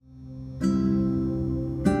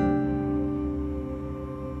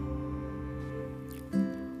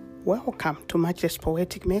Welcome to Matchless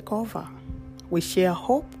Poetic Makeover. We share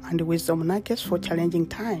hope and wisdom nuggets for challenging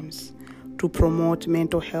times to promote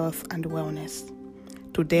mental health and wellness.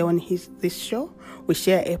 Today on this show, we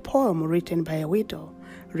share a poem written by a widow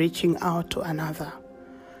reaching out to another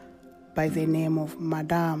by the name of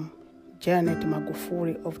Madam Janet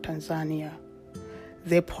Magufuli of Tanzania.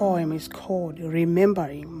 The poem is called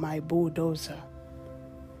Remembering My Bulldozer.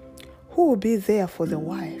 Who will be there for the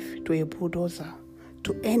wife to a bulldozer,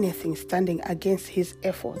 to anything standing against his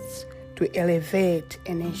efforts to elevate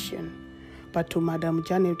a nation? But to Madam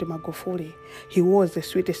Janet Magufuli, he was the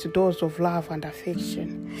sweetest dose of love and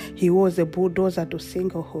affection. He was a bulldozer to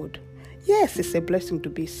singlehood. Yes, it's a blessing to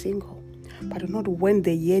be single, but not when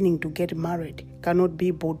the yearning to get married cannot be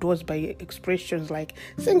bulldozed by expressions like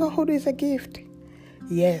singlehood is a gift.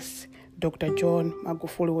 Yes, Dr. John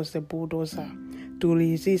Magufuli was the bulldozer to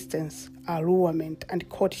resistance, allurement, and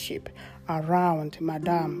courtship around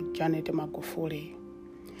Madam Janet Magufuli.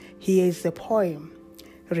 Here is the poem,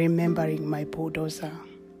 Remembering My Bulldozer.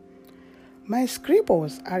 My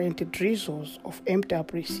scribbles aren't drizzles of empty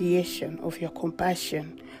appreciation of your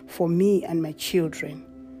compassion for me and my children.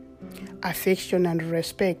 Affection and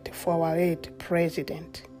respect for our late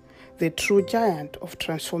president, the true giant of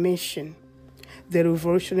transformation, the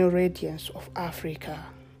revolutionary radiance of Africa.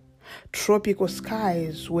 Tropical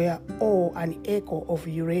skies were all an echo of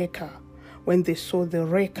Eureka when they saw the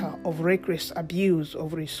wrecker of reckless abuse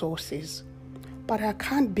of resources. But I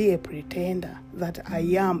can't be a pretender that I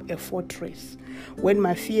am a fortress when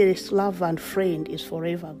my fearless lover and friend is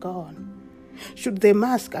forever gone. Should the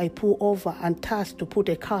mask I pull over and task to put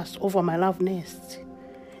a curse over my love nest,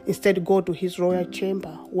 instead go to his royal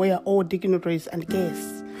chamber where all dignitaries and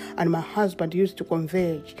guests and my husband used to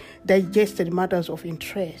converge, digested matters of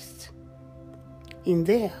interest. In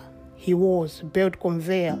there, he was belt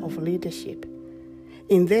conveyor of leadership.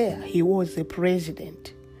 In there, he was the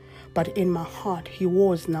president. But in my heart, he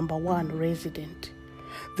was number one resident,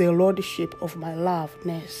 the lordship of my love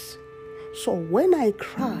nest. So when I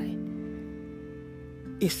cry,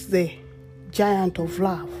 it's the giant of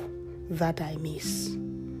love that I miss.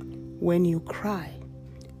 When you cry,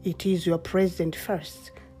 it is your president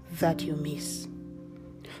first that you miss.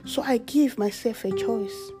 So I give myself a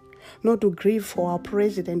choice, not to grieve for our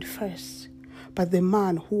president first, but the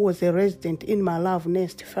man who was a resident in my love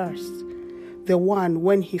nest first, the one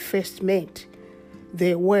when he first met,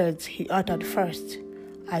 the words he uttered first.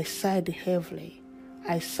 I sighed heavily,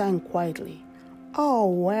 I sang quietly. Oh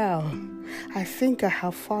well, I think I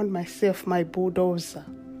have found myself my bulldozer.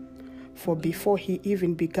 For before he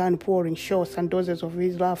even began pouring shots and doses of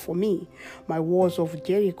his love for me, my walls of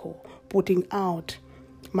Jericho, putting out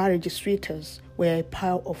marriage sweaters, were a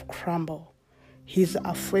pile of crumble. His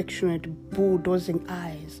affectionate bulldozing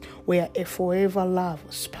eyes were a forever love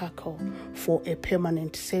sparkle for a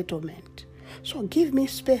permanent settlement. So give me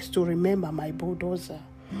space to remember my bulldozer,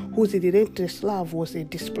 whose relentless love was a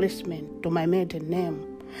displacement to my maiden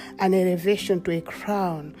name, an elevation to a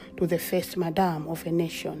crown to the first madam of a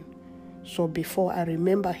nation. So before I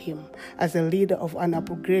remember him as a leader of an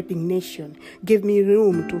upgrading nation, give me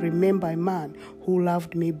room to remember a man who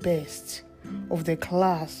loved me best, of the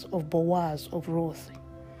class of Boaz of Ruth.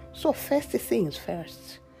 So first things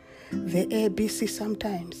first, the ABC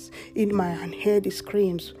sometimes in my unheard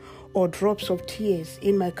screams or drops of tears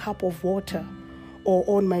in my cup of water or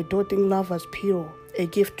on my doting lover's pillow, a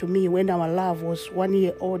gift to me when our love was 1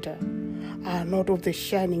 year older, are not of the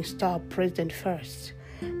shining star president first,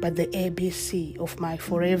 but the ABC of my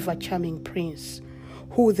forever charming prince,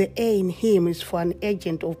 who the A in him is for an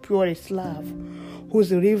agent of purest love,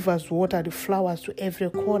 whose rivers water the flowers to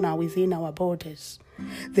every corner within our borders.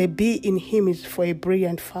 The B in him is for a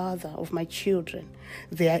brilliant father of my children,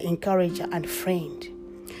 their encourager and friend.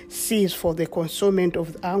 C is for the concealment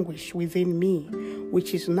of the anguish within me,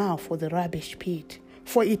 which is now for the rubbish pit.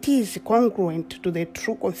 For it is congruent to the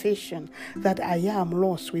true confession that I am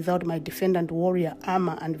lost without my defendant warrior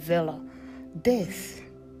armor and valor. Death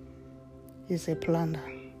is a plunder.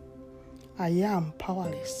 I am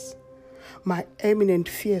powerless. My eminent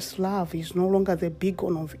fierce love is no longer the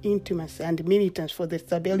beacon of intimacy and militance for the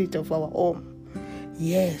stability of our home.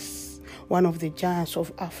 Yes, one of the giants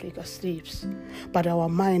of Africa sleeps, but our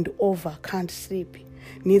mind over can't sleep.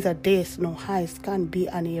 Neither death nor heights can be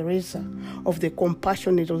an eraser of the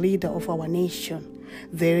compassionate leader of our nation,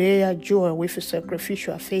 the rare joy with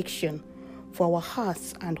sacrificial affection for our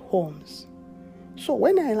hearts and homes. So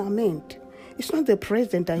when I lament, it's not the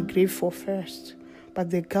president I grieve for first, but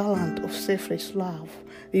the gallant of selfless love,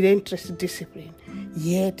 relentless discipline,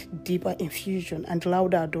 yet deeper infusion and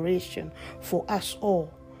louder adoration for us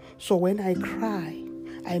all. So when I cry,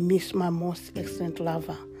 I miss my most excellent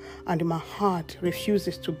lover, and my heart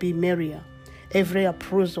refuses to be merrier. Every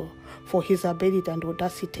appraisal for his ability and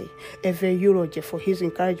audacity, every eulogy for his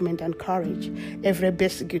encouragement and courage, every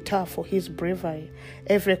bass guitar for his bravery,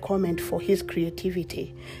 every comment for his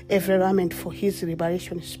creativity, every lament for his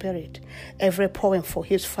liberation spirit, every poem for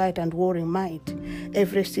his fight and warring might,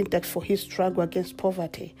 every syntax for his struggle against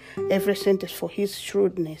poverty, every sentence for his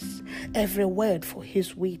shrewdness, every word for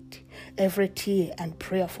his wit, every tear and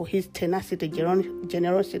prayer for his tenacity,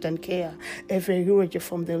 generosity, and care, every eulogy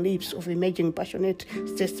from the lips of imaging passionate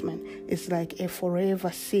statesman is like a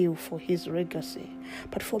forever seal for his legacy.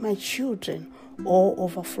 But for my children, all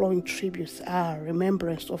overflowing tributes are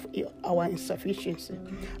remembrance of our insufficiency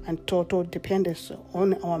and total dependence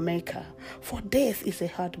on our Maker. For death is a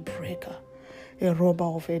heartbreaker, a robber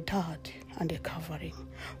of a dad and a covering.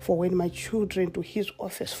 For when my children to his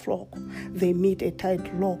office flock, they meet a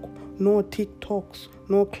tight lock, no tick-tocks,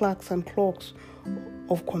 no clacks and clocks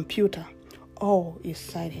of computer. All is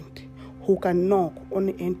silent. Who can knock on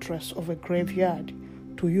the entrance of a graveyard?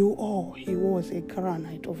 To you all, he was a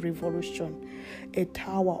granite of revolution, a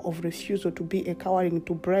tower of refusal to be a cowering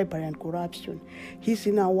to bribery and corruption. His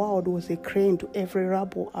inner world was a crane to every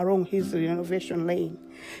rubble along his renovation lane.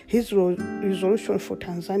 His resolution for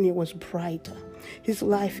Tanzania was brighter. His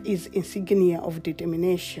life is insignia of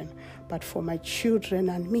determination. But for my children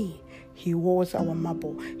and me, he was our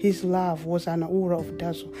marble. His love was an aura of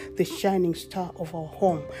dazzle, the shining star of our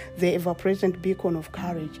home, the ever-present beacon of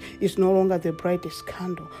courage. Is no longer the brightest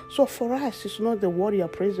candle. So for us, it's not the warrior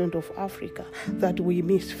president of Africa that we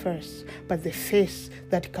miss first, but the face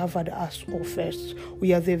that covered us all first.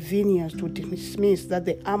 We are the vineyards to dismiss that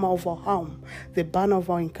the armor of our home, the banner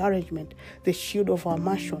of our encouragement, the shield of our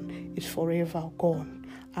mission is forever gone.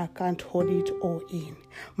 I can't hold it all in.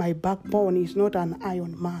 My backbone is not an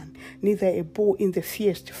iron man, neither a bull in the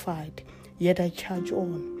fierce fight. Yet I charge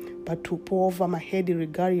on, but to pour over my head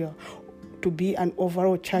regalia, to be an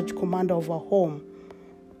overall charge commander of our home,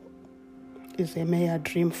 is a mere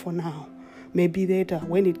dream for now. Maybe later,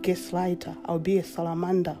 when it gets lighter, I'll be a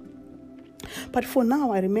salamander. But for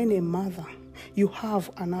now, I remain a mother. You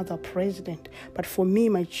have another president, but for me,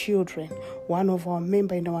 my children, one of our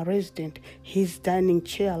members in our residence, his dining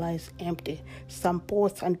chair lies empty. Some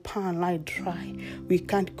pots and pan lie dry. We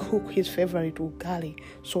can't cook his favorite ugali,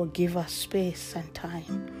 so give us space and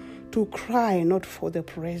time to cry, not for the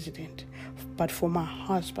president, but for my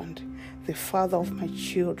husband, the father of my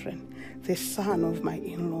children, the son of my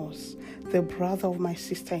in-laws, the brother of my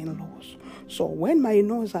sister-in-laws. So when my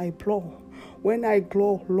nose I blow, when I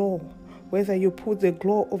glow low, whether you put the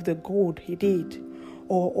glow of the gold he did,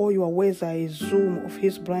 or all your ways are a zoom of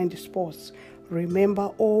his blind spots, remember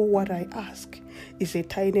all what I ask is a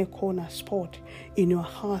tiny corner spot in your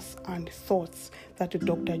hearts and thoughts that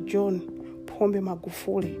Dr. John Pombe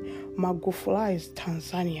Magufuli Magufulized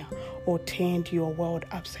Tanzania or turned your world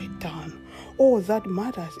upside down. All that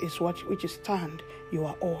matters is which stand you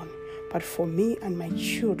are on. But for me and my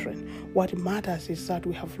children, what matters is that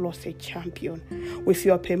we have lost a champion. With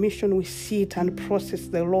your permission, we sit and process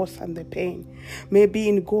the loss and the pain. Maybe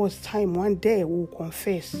in God's time, one day we will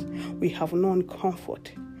confess we have known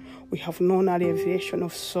comfort. We have known alleviation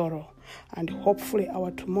of sorrow. And hopefully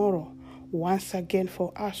our tomorrow, once again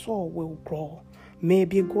for us all, will grow.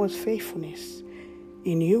 Maybe God's faithfulness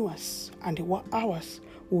in yours and ours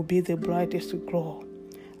will be the brightest glow.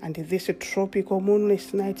 And this tropical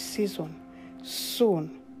moonless night season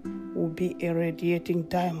soon will be a radiating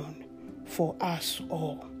diamond for us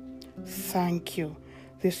all. Thank you.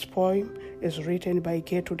 This poem is written by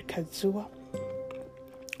Gertrude Kadzua,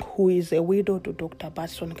 who is a widow to Dr.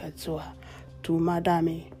 Batson Kadzua, to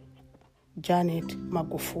Madame Janet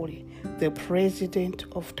Magufuli, the President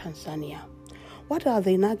of Tanzania. What are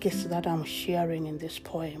the nuggets that I'm sharing in this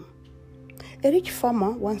poem? A rich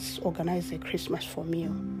farmer once organized a Christmas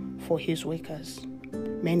meal for his workers.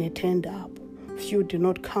 Many turned up. Few did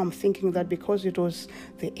not come, thinking that because it was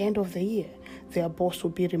the end of the year, their boss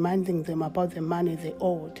would be reminding them about the money they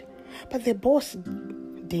owed. But the boss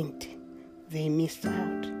didn't. They missed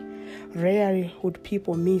out. Rarely would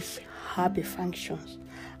people miss happy functions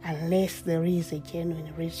unless there is a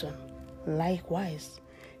genuine reason. Likewise,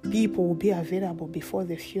 people will be available before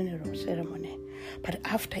the funeral ceremony, but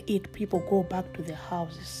after it, people go back to their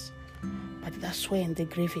houses. But that's when the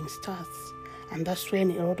grieving starts, and that's when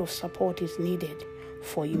a lot of support is needed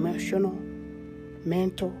for emotional,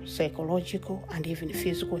 mental, psychological, and even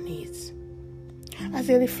physical needs. As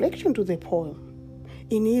a reflection to the poem,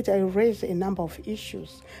 in it I raise a number of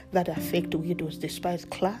issues that affect widows despite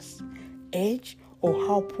class, age, or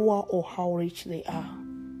how poor or how rich they are.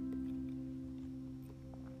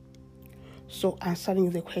 So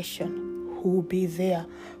answering the question, who will be there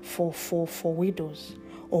for widows,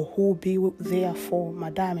 or who will be there for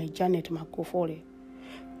Madame Janet Magufuli?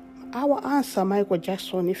 Our answer, Michael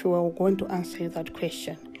Jackson, if we were going to answer that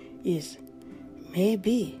question, is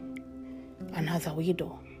maybe another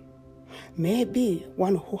widow. Maybe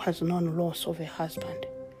one who has known loss of a husband.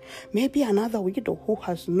 Maybe another widow who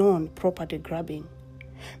has known property grabbing.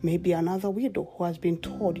 Maybe another widow who has been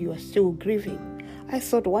told you are still grieving. I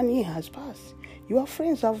thought 1 year has passed. Your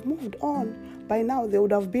friends have moved on. By now they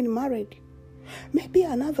would have been married. Maybe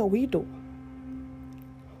another widow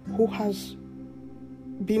who has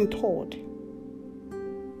been told,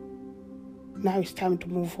 now it's time to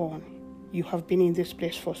move on. You have been in this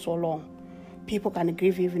place for so long. People can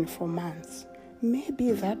grieve even for months.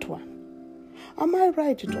 Maybe that one. Am I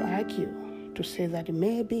right to argue, to say that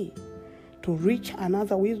maybe to reach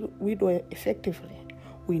another widow effectively,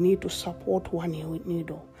 we need to support one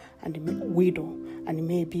widow and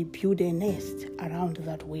maybe build a nest around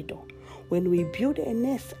that widow. When we build a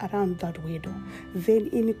nest around that widow, then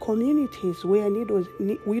in communities where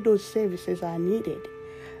widows services are needed,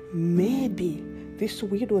 maybe this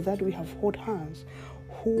widow that we have held hands,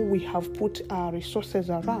 who we have put our resources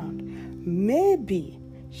around, maybe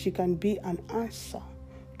she can be an answer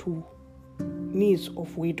to needs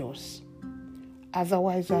of widows.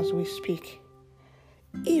 Otherwise, as we speak,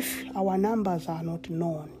 if our numbers are not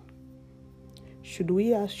known, should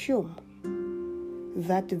we assume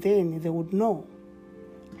that then they would know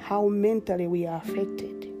how mentally we are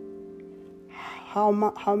affected,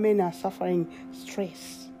 how many are suffering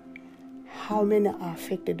stress, how many are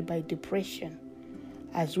affected by depression?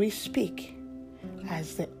 As we speak,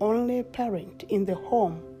 as the only parent in the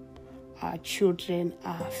home, our children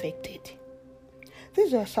are affected.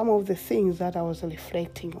 These are some of the things that I was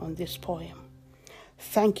reflecting on this poem.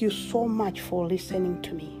 Thank you so much for listening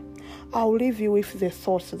to me. I'll leave you with the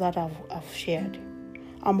thoughts that I've shared.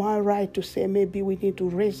 Am I right to say maybe we need to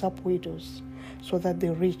raise up widows so that they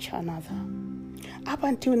reach another? Up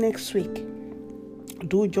until next week,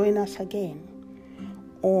 do join us again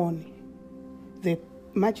on the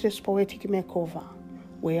Majlis Poetic Makeover,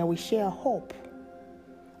 where we share hope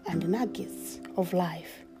and nuggets of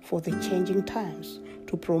life for the changing times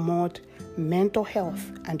to promote mental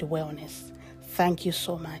health and wellness. Thank you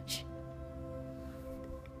so much.